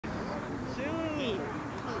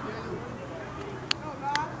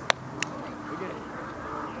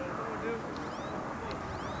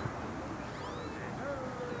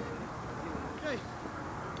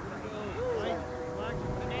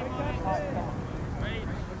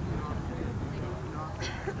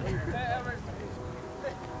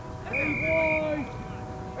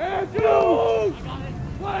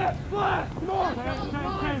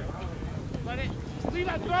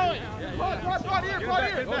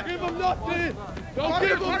Don't give him nothing! Don't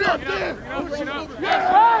give him nothing!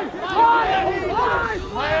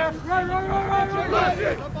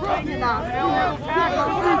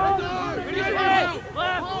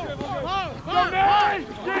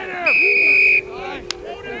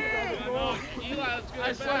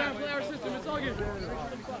 I saw that play our system, it's all good.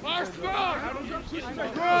 Fire strong!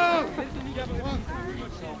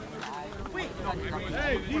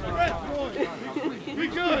 Hey, deep breath, boy. We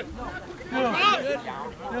good.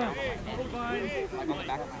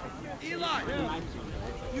 Eli,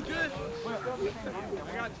 you good? I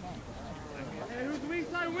got you. Hey, who's the weak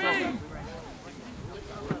side wing?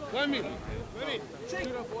 Let me. Shake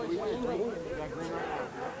it up, boys.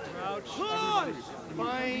 Push!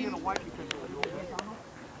 Fine.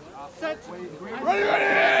 Set.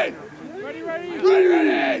 Ready!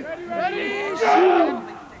 Go!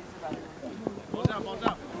 Balls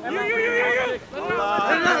out. You.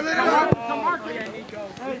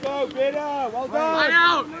 Hey, go, Beta. Well done. Line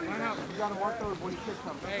out. You gotta mark those when you kick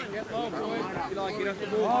something. Hey, get low, boys. You know, get up the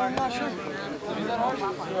ball. Oh, I'm not sure. Is that hard?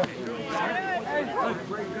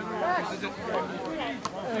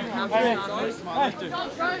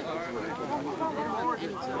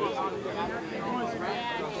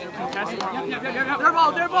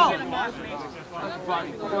 Their ball.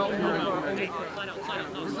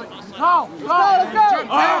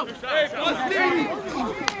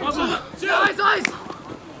 Let's go. Ice.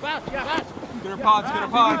 Get her pods.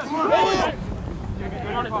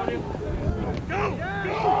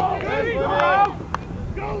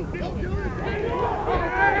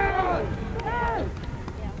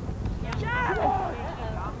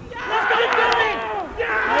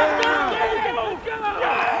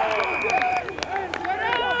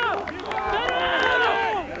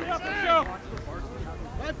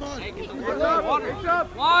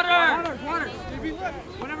 Water.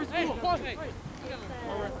 Whatever's cool. Hey.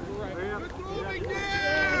 Good throw, big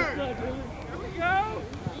gear! Here we go!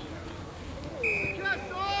 Catch,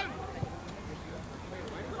 son!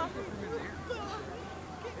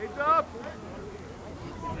 Heads up!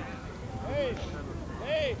 Hey!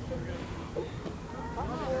 Come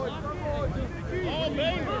on, oh,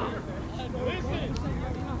 banger! Listen!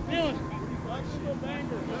 Dylan!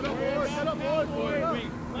 Set up, boys!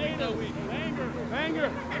 Later, banger!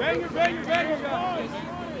 Banger, guys!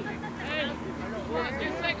 Hey, let's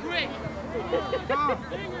get set quick.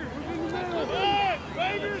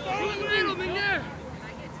 Bangers only!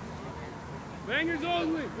 Bangers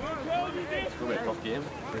only! It's going to be a tough game.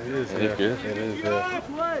 It is. It is good. It is.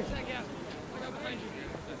 Play!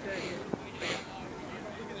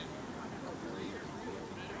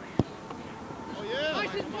 Oh, yeah!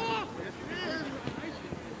 Ice is off! Yes, it is!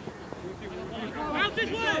 Out this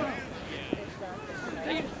way!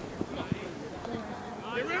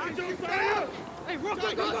 Get ready, Joe! Stay out! Hey, rock, go!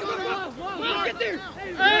 Get there!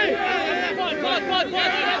 Hey! Bud!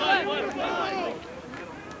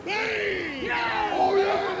 Bang! Yeah! Oh,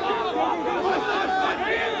 yeah!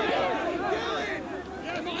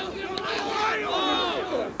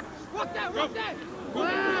 Rock that! Go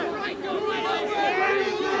right! Go right!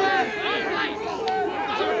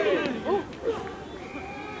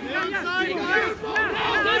 Inside, guys!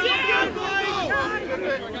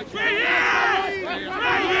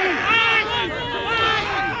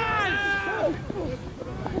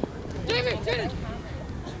 David!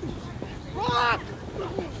 Rock!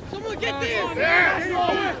 Someone get there!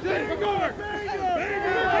 Banger!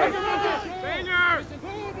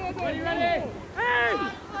 Ready? Hey!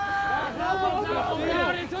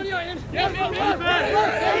 Antonio! Get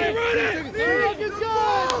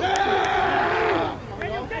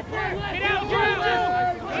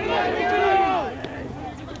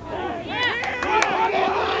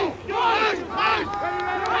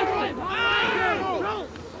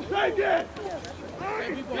Take it!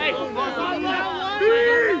 Hey!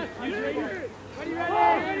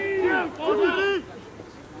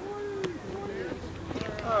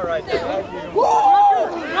 All right.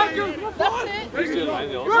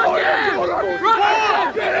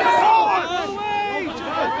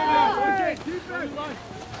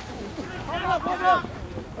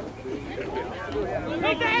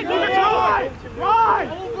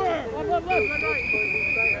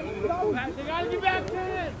 They gotta get back to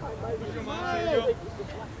it!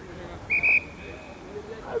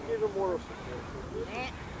 I'll give him more.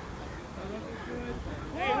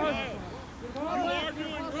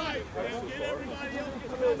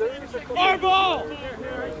 Our ball!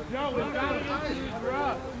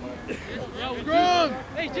 Strong!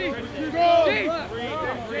 Hey, G! Strong! G!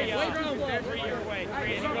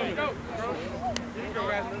 Go!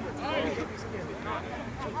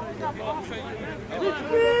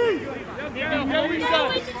 Go,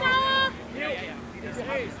 Wichita!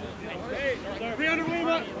 Be under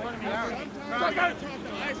Lima.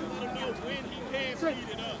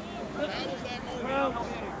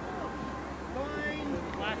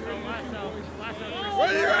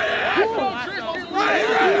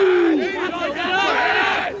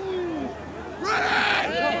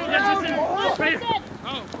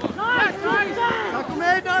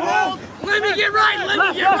 Let me get right! Let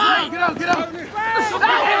me get right! Get out! Get out!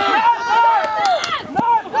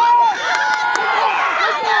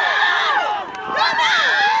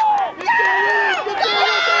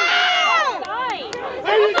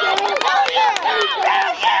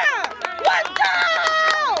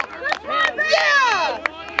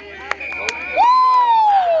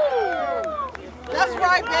 That's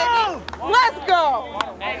right, baby. Let's go.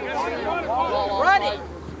 Ready.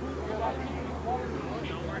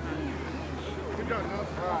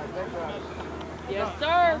 Yes, sir.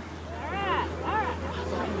 All right.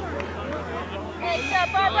 Hey, step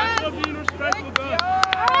right back. All right,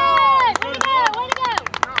 Way to go!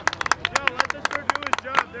 Yo, let the sir do his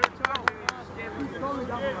job. They're talking.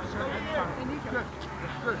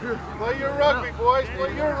 Play your rugby, boys.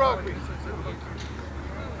 Play your rugby.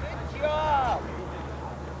 Good job.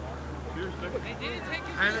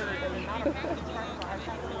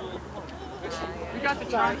 We got the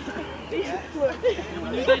try. We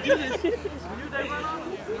knew they do this. We knew they run on.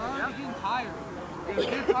 I'm getting tired. We're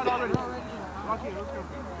getting tired already. Rocky, let's go.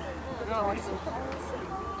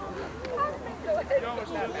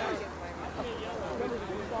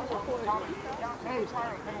 Hey,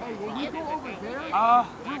 will you go over there? I'm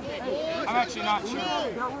actually not sure.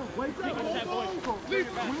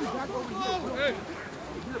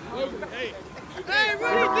 Hey,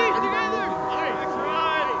 ready, deep together. That's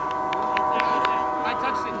right. I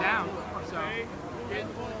touched it down. So.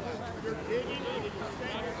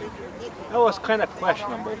 That was kind of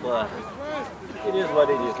questionable, but it is what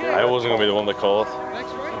it is. I wasn't going to be the one to call it.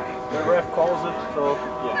 The ref calls it, so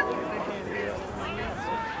yeah.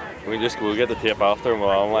 We'll get the tape after and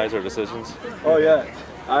we'll analyze our decisions. Oh yeah,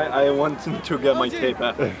 I want to get my tape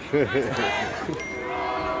after.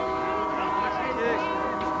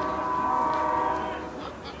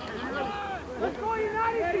 Let's go,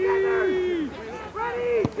 United together.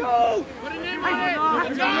 Ready, go. Put a name on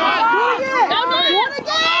it. Let's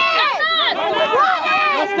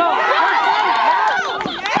go!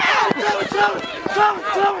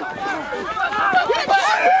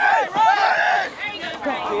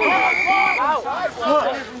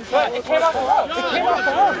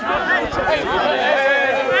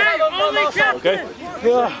 Okay?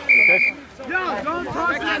 Yeah. Yo, don't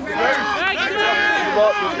talk that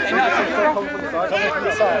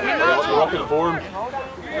Rocket form.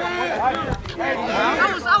 That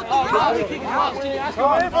was out the road.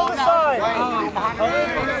 Come in from the side.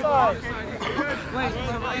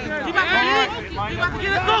 Keep back to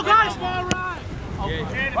get it. Let's go, guys!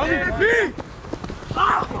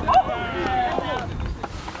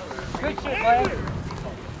 Good shit, man.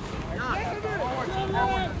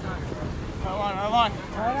 Hold on.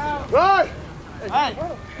 Right. Hey. Catch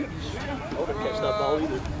that ball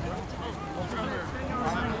either.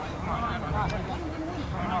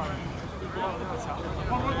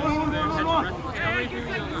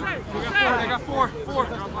 I got four.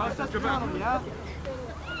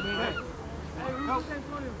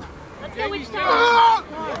 Let's go, Wichita.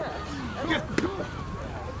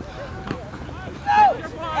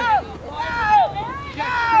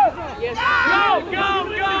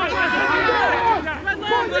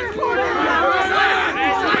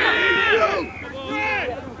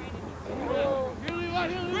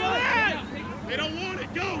 They don't want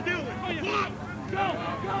it. Go, Dylan. Go.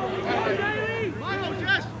 Michael,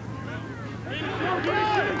 just.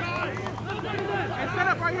 Set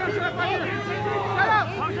up right here. Set up.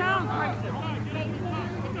 Come down. Let's go.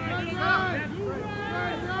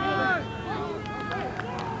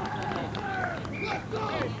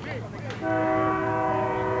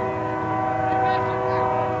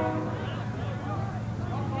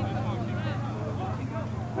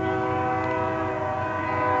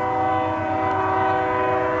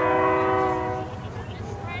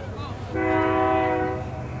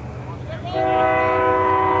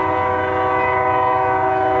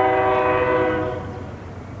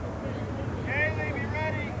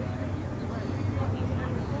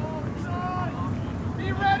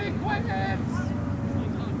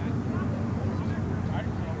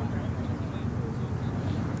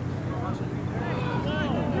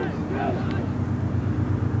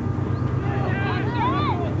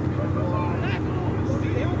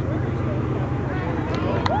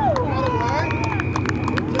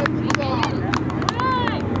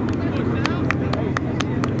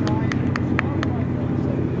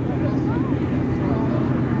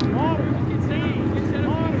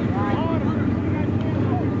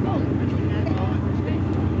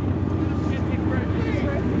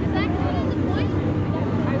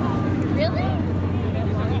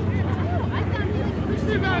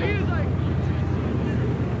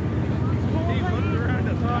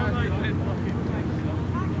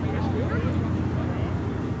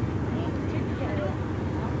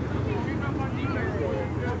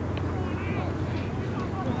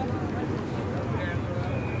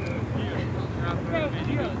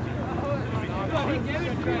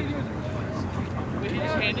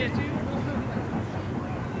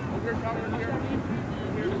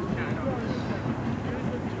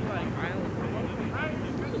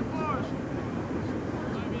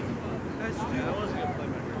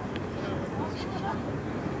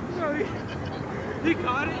 He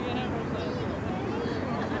caught it.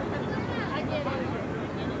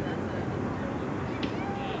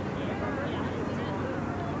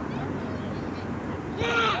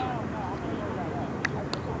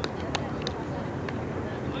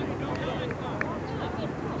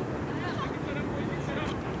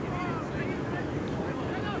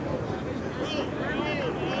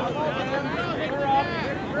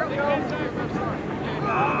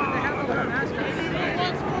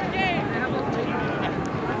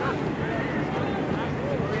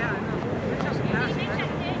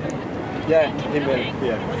 Yeah, amen.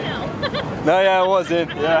 Yeah. No, yeah, I was in.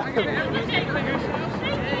 Yeah.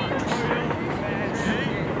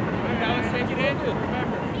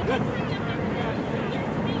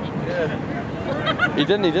 He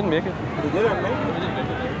didn't make it. He didn't make it.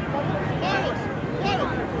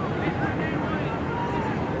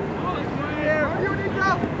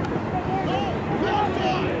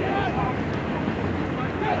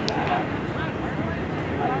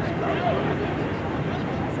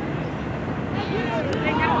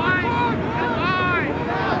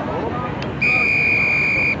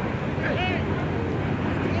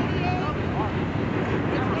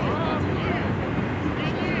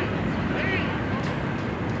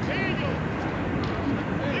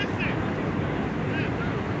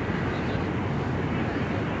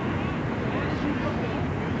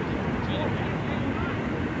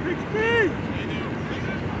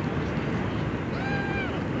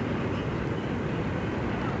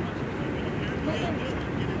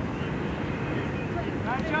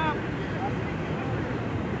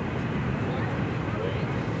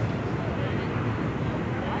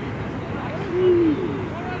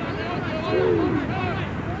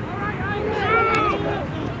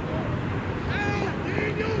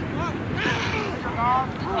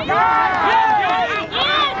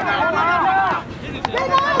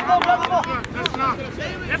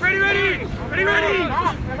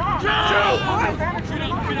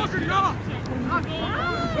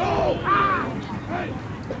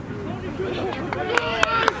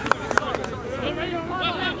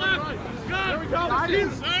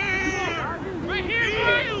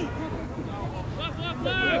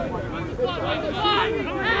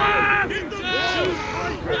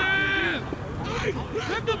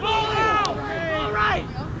 Get the ball out! All right!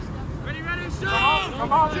 Ready, ready, shoot!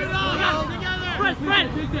 Come on! Shoot on! Together! Fred!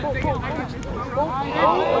 Take it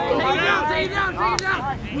down! Take it down!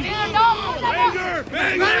 Banger!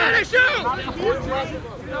 Banger! Ready, shoot!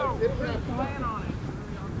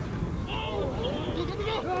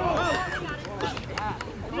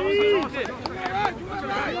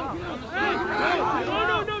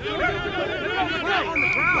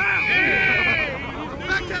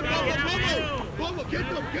 Get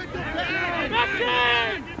them! Back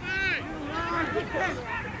in!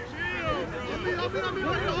 Help me!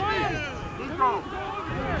 Let's go!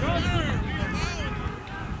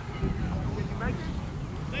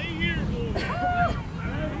 Stay here, boy!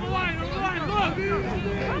 On the line, look!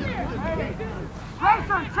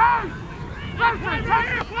 Jason, chase! Right here!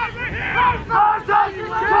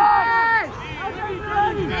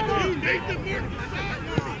 Nathan, work the sideline,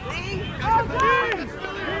 bro!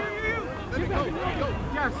 Let me go!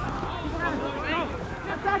 Yes!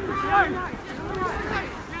 Get back to strike!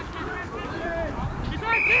 He's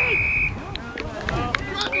our team!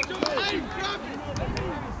 Drop it, Joe! Hey, drop it!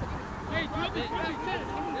 Hey, drop it! Here!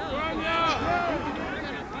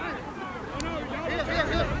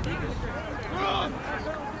 Run!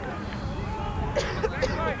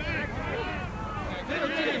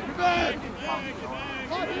 Back!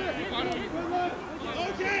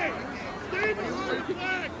 Okay! Stay behind the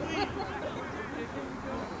flag, please!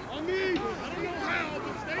 On me! I don't know how,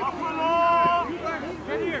 but stay behind!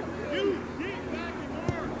 Get here! You get back and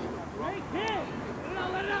work! Right here!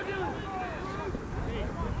 Let it out, dude! Hey,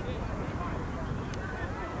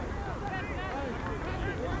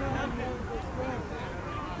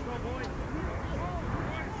 boys.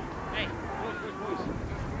 Hey,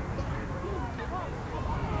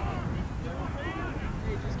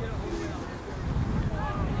 just get it all the way out.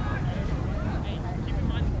 Hey, keep in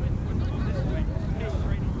mind the wind.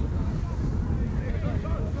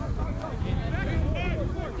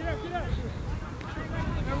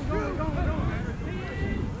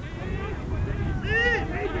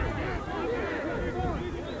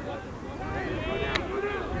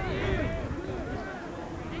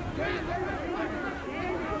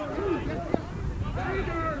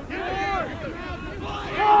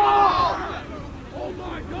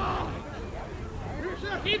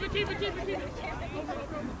 Keep it.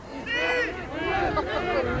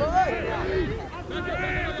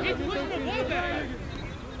 He's pushing the ball back.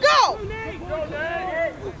 Go!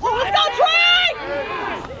 Let's go, Trey!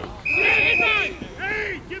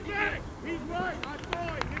 Hey, get back! He's right. I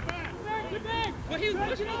saw it. Get back. But he was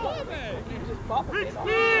pushing the ball back. Big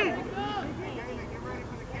speed!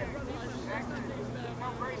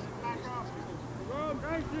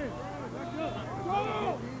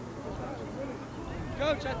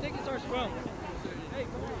 Coach, I think it's our scrum. Hey,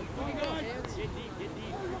 come on, guys. Get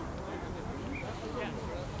deep.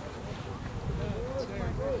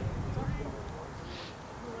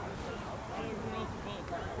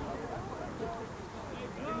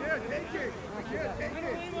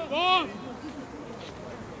 Ball!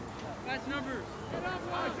 That's numbers.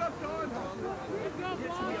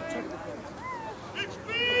 Big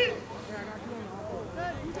speed!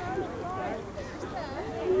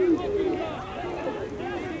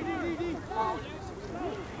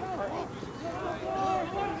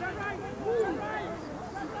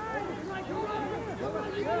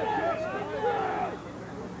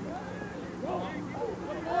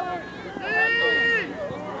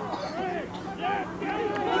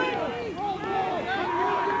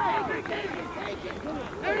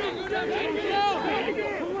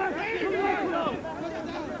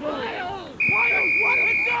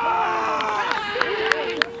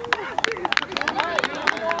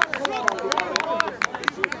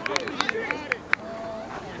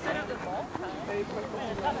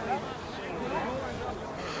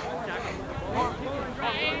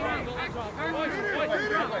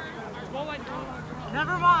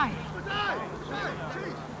 Never mind.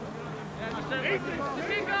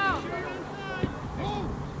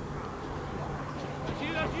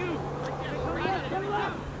 That's you.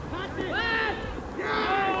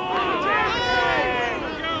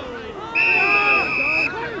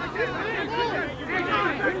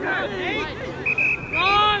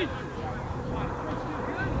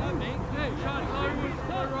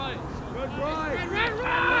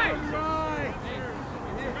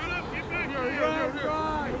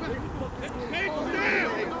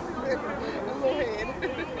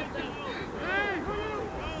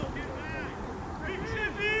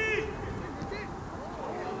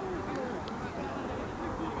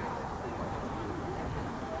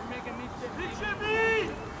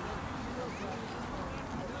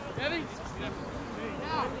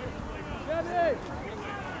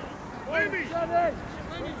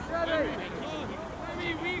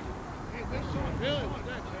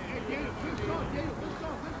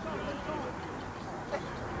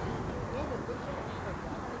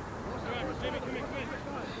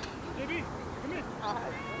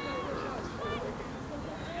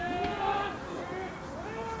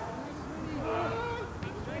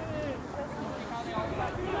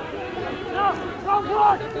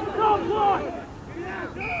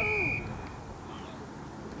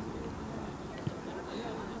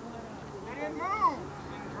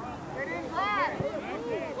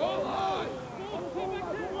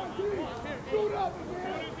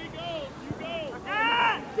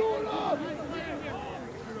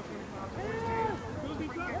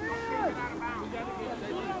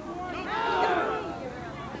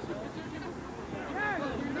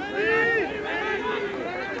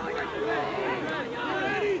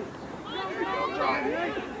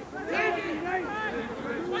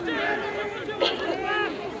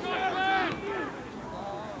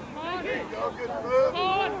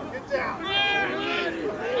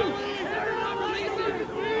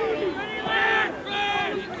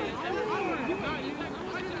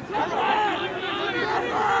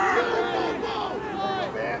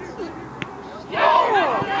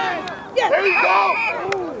 There you go!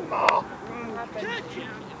 Oh.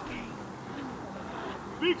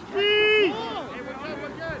 Big speed! Hey, we're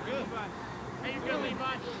good. Hey, you're good,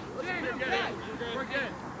 Levi. We're good. We're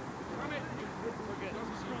good.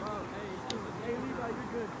 Hey, Levi,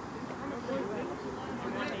 you're good.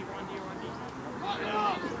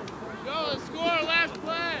 Go, let's score our last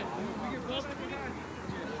play.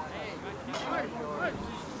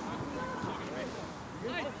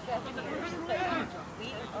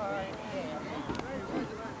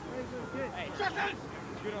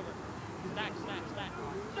 Good over. Stack.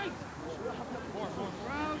 More.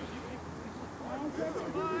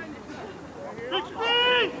 Big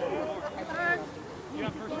speed! You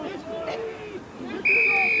have first.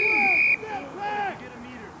 Step back! Get a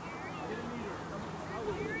meter.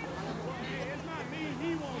 It's not me. He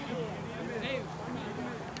won't do it. Hey.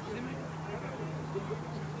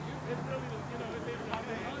 It's really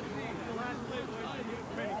the, last play.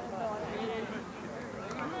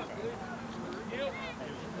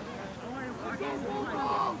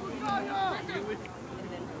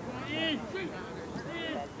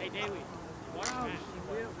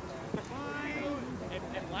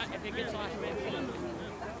 If it gets last minute.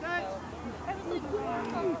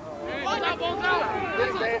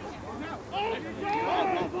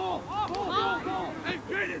 Hey,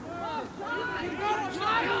 Brandon!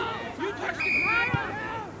 You touched the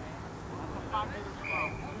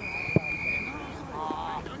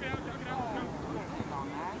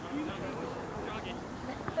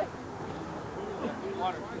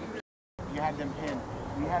You had them pinned.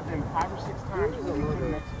 You had them 5 or 6 times. You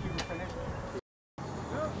couldn't execute the finish.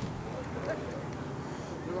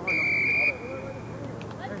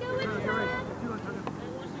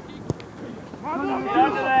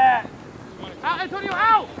 Antonio,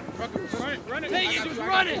 out! Run it! Hey, you just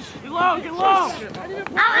run it! Get low, get low!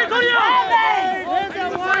 Out, Antonio!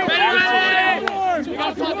 Ready!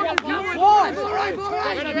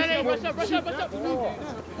 Rush up!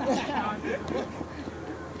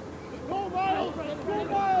 Go, Miles! Go,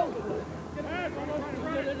 Miles!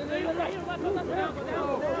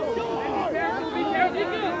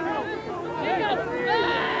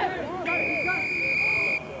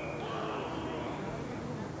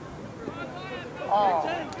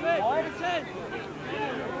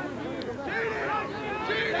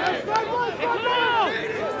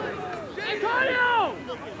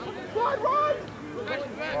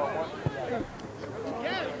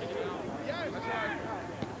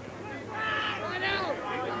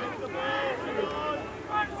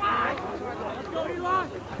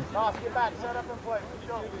 Ross, get back, set up and play.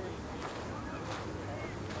 Go.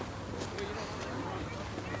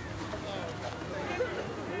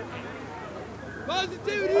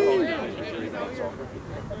 Positivity!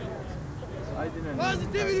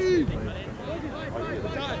 Positivity!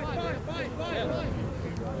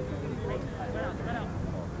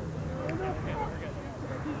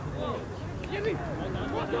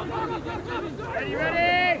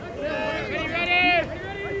 Ready?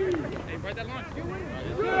 Hey, right that line.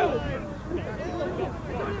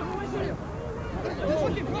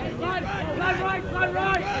 Slide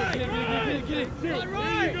right. Get it.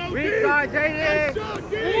 Weak side, Jaden.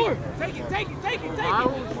 Take it.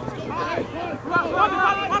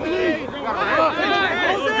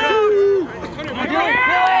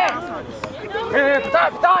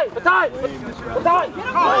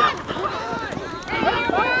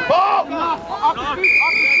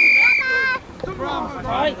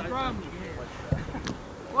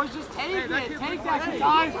 Boys, just take it. Take that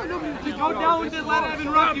time. Just go down and just let Evan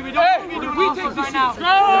rock you. We don't need to do this right now.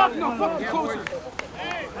 No, fucking closer.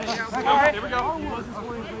 Here we go. He wasn't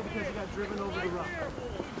scoring his way because he got driven over the rough.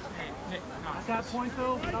 At that point,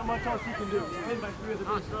 though, not much else you can do. He's pinned by 3 of the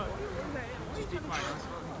big strikes.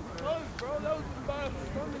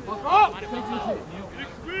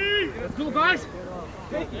 Let's go, guys.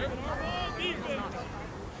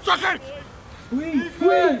 Suck it!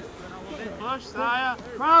 Squeeze. Push, Saya.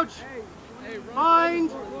 Crouch.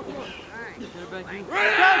 Mind.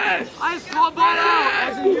 Ready! Ice club ball out.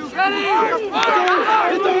 As in you. Ready?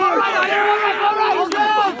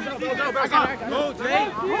 Go, Jay!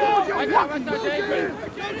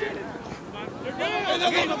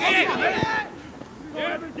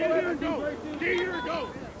 Get here and go!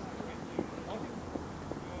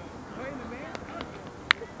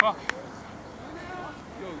 Fuck.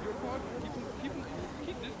 Yo, your part.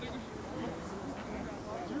 Keep this nigga.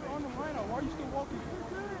 You're on the line out. Why are you still walking?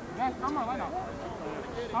 Guys, I'm on the line out.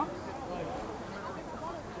 Huh?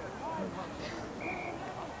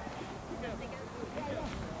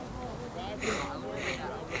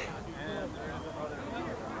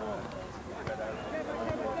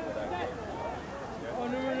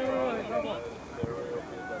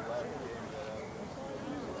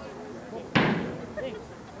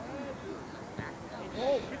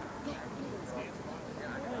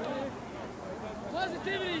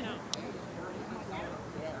 Positivity!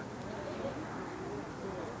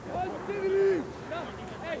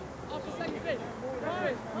 Hey, off the second base.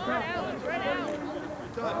 Right, Alan, right, Alan.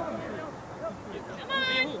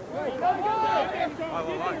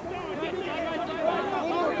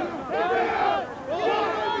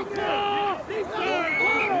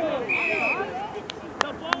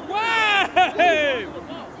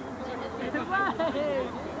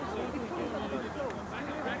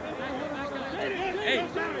 Hey,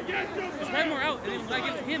 just right more out, and then when I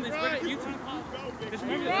get to him, it's right at you two. Just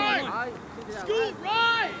remember the Right! Scoot,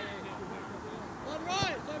 right! On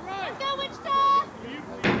right, on right! Go, Wichita!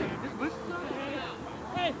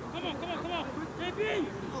 Hey, come on. JP!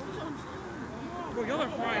 Bro, y'all are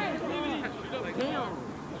frying. Like, damn.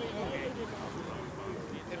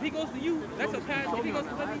 If he goes to you, that's a pass. If he goes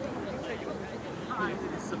to me,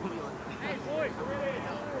 Hey, boys!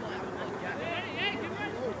 Hey, get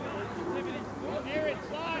ready! Aaron,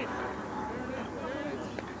 slide!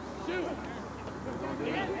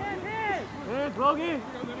 Logan.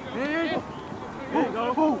 In.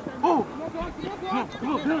 Go.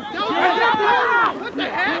 What the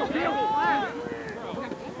hell?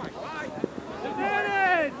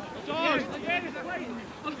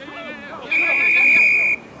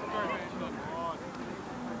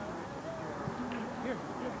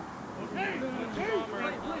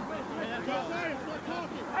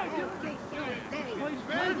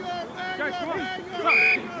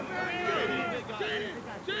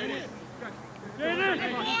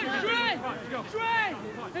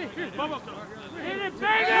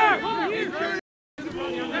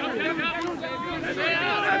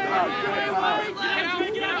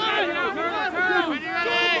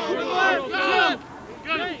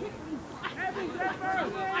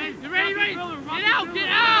 Advantage! Get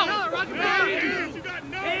out! You got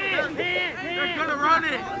no hands. They're gonna run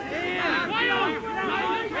it.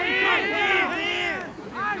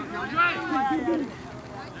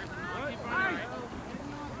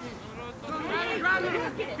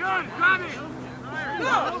 Grab it.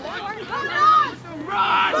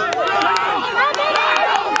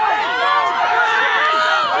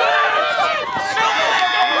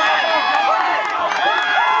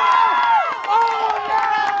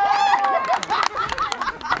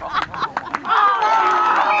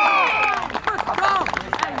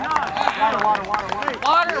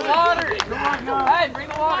 Water! Hey, bring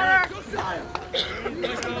the water!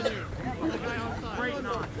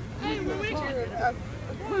 Hey, we're weak.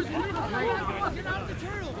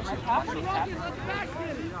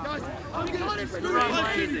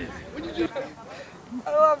 I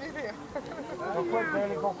love you, too. Go quick,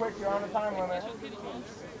 Brandon. Go quick. You're on the time limit.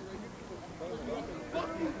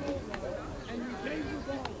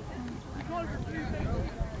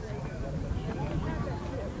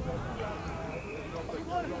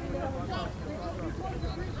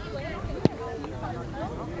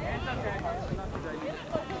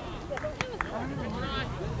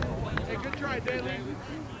 Hey, good try, Daly.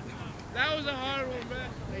 That was a hard one, man.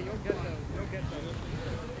 Hey, you'll get those.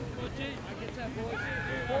 I get that, boys.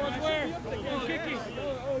 Boys, where? Go kicking.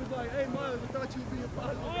 Oh, he's like, hey, Miles, I thought you'd be a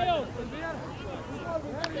positive. Miles, we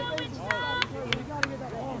gotta get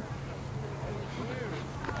that ball.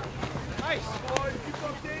 Nice. Boys, keep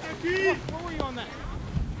up, Dana. Where were you on that?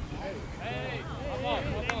 Hey. Come on,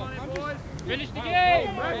 boys. Finish the game.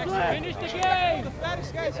 Finish the game. The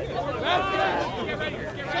fattest guys here. Get ready.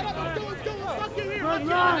 Shut up. Let's go. Lock in here. Lock in.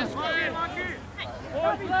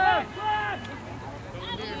 Boys, left.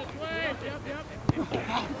 Yep.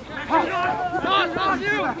 Ron,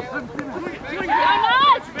 you.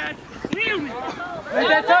 Hey,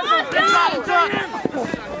 that touch.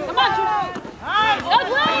 Come on.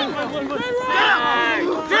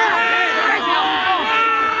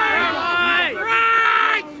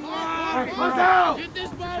 Right. Get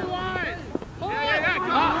this ball wide.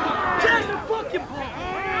 Yeah. Check the fucking ball.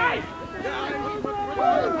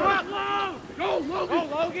 Go,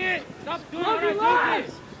 Logan. Stop doing Logan live.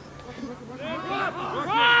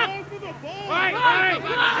 Run! Right!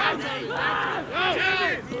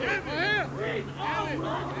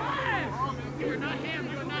 You're not him.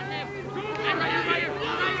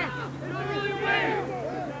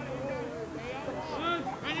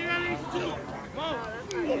 Right here. Ready? Two.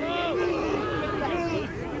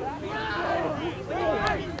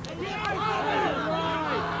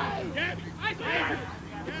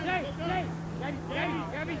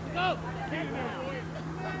 Gabby, go!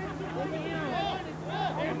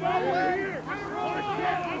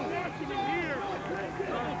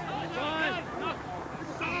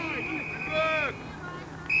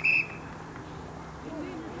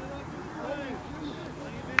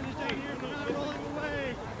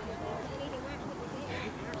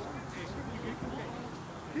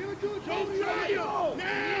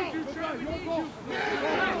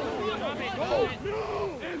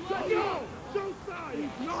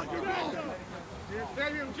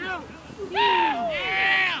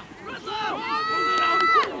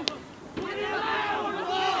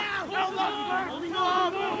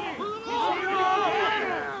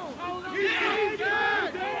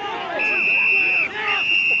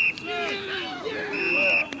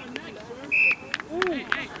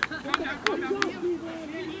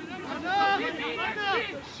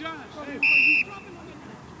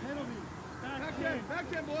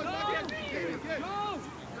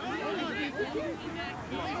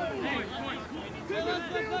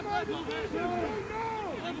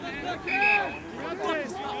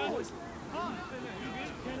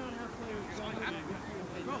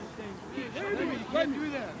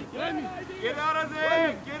 Get out of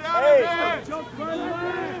there! Get out of there!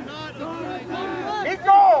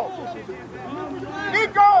 Nico!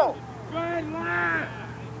 Nico!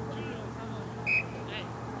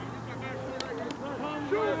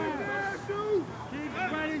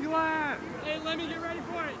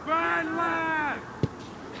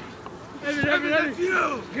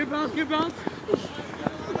 Good bounce, good bounce.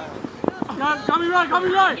 Got me right, got me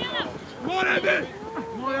right. Come on, Evan.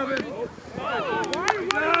 Come on, Evan. Good.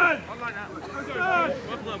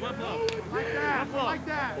 One blow. Like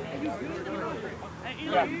that. Hey,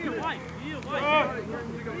 Eli, you need a white.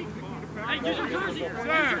 Hey, use your jersey. Use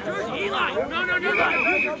your jersey, Eli. No. Use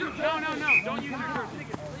your jersey. No. Don't use your jersey.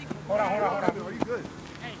 Hold on. Are you good?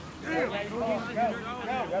 Hey.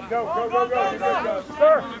 Go.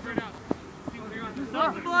 Sir.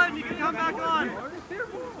 Stop the blood and you can come back on.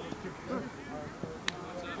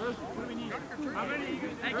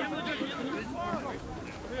 Hey, give him the jersey.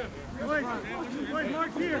 Wait,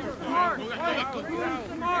 Mark here.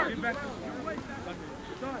 Mark.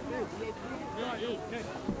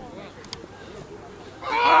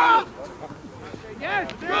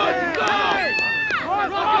 Yes! Go!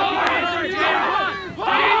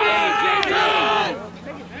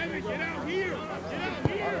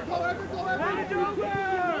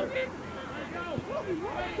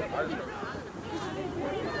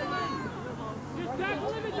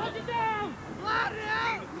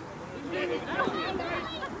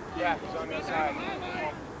 Yeah, he's on the inside.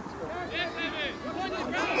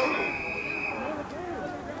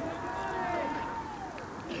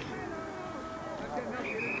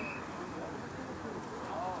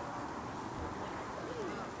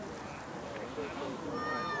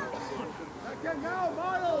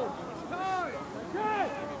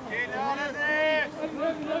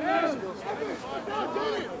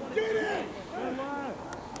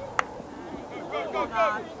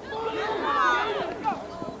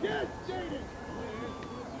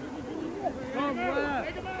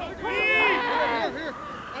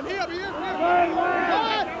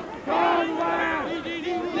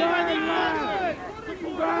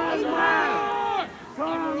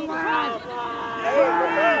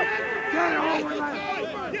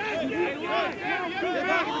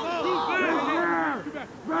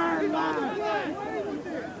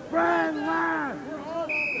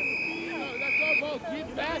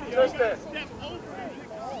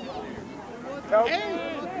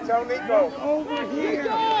 Tell Nico. Over here!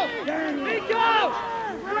 Nico!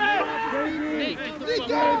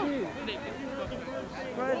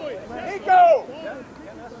 Nico!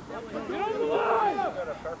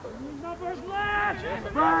 Numbers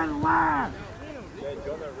left! Burn left!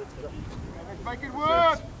 Let's make it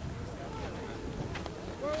work!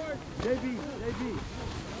 JB, you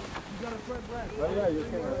got a front left. Oh, yeah, you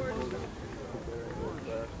can.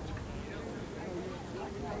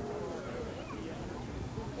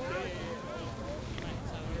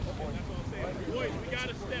 Boys, we got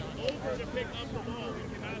to step over to pick up the ball. We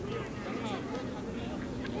cannot be on the top.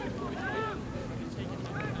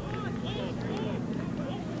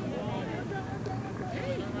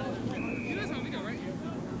 You know how we go, right?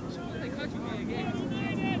 They cut you me again.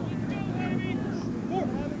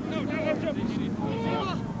 No, let's jump.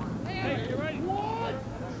 Hey, you ready?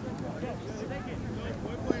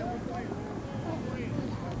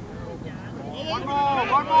 One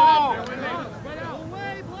ball!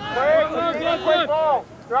 Quick ball!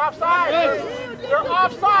 They're offside! They're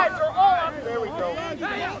offside! They're off! There we go.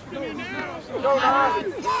 Go, Nas!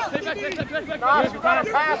 Nas, you gotta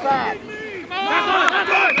pass that!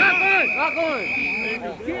 Not going!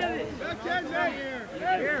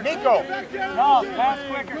 Nico! No, pass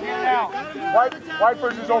quicker, get it out.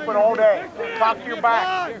 Wipers is open all day. Top to your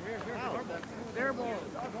back.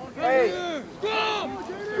 Hey!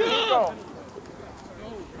 Nico!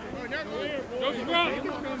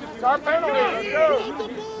 It's our penalty. Let's go.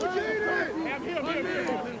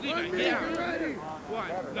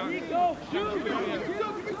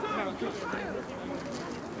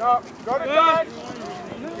 No, go to touch.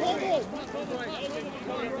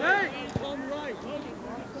 Hey!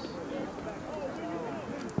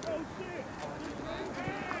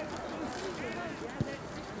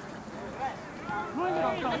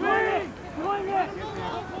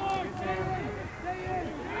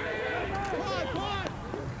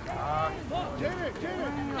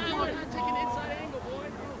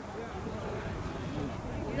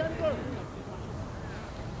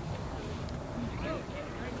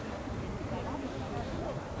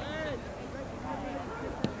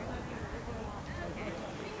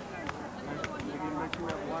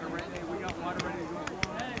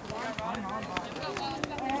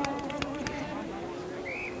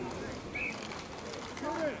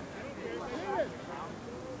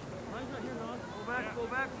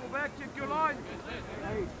 Go back, check your line.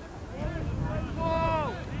 Hey.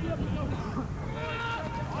 Oh!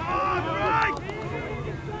 On the right!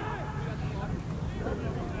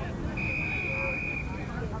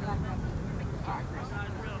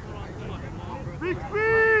 Big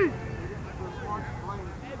speed!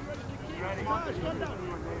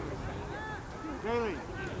 Daly,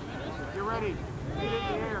 you're ready. Feet in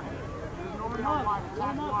the air. There's nobody on wide.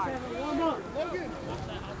 Attack wide. Warm up. Logan.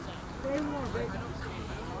 Stay warm, baby.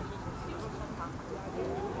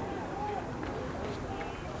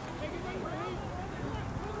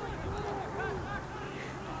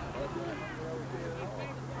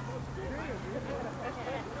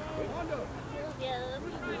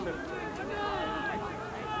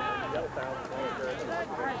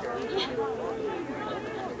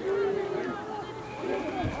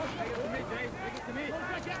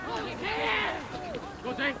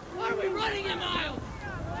 Go, Jay. Why are we running him, Miles?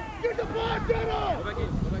 Get the ball, Denno! Go back in.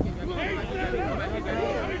 Go back in. Go back in. Go back in.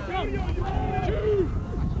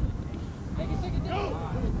 Take it down.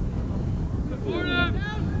 Support him.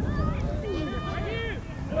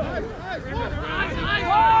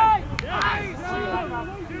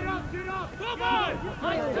 Shoot up. Come on.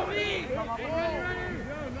 Nice to me.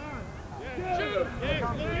 Shoot.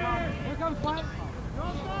 Here comes Mike. You're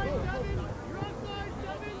on side, Devin. You're on side,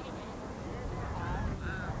 Devin.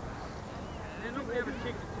 They don't ever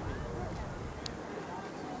kick it to me.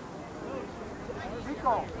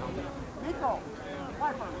 Nico. Nico.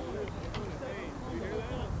 Piper.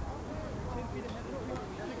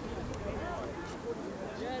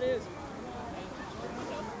 Yeah, it is.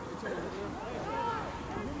 Check.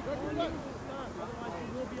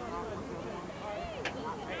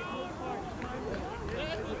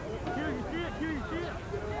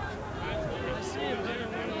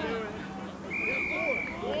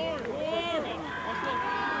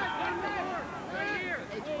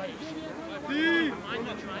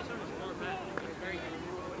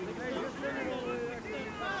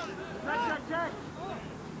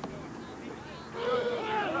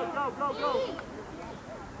 Go.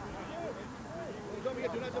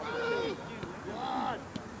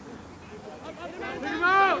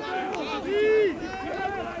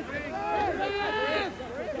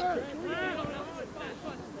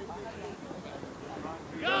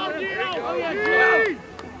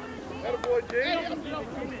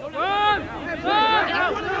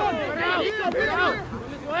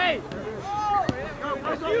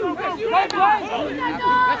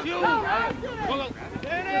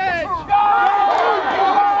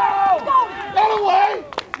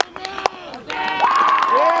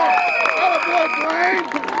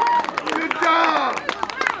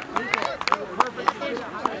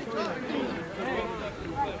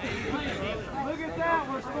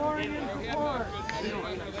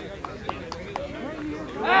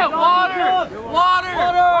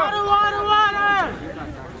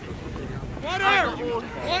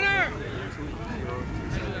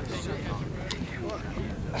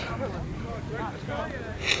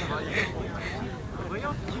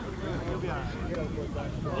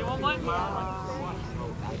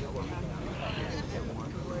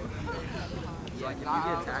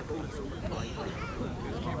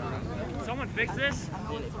 Someone fix this?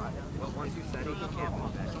 Well, once you set it, you can't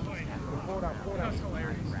move that. Hold on. That's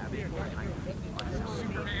hilarious.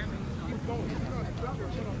 Superman.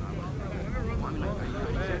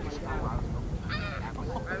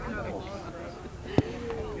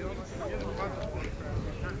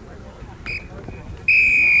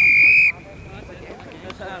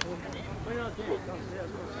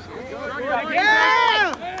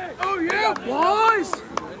 Yeah! Oh yeah, boys!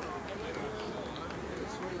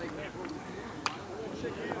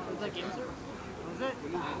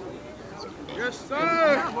 Yes,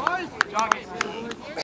 sir! Jog it.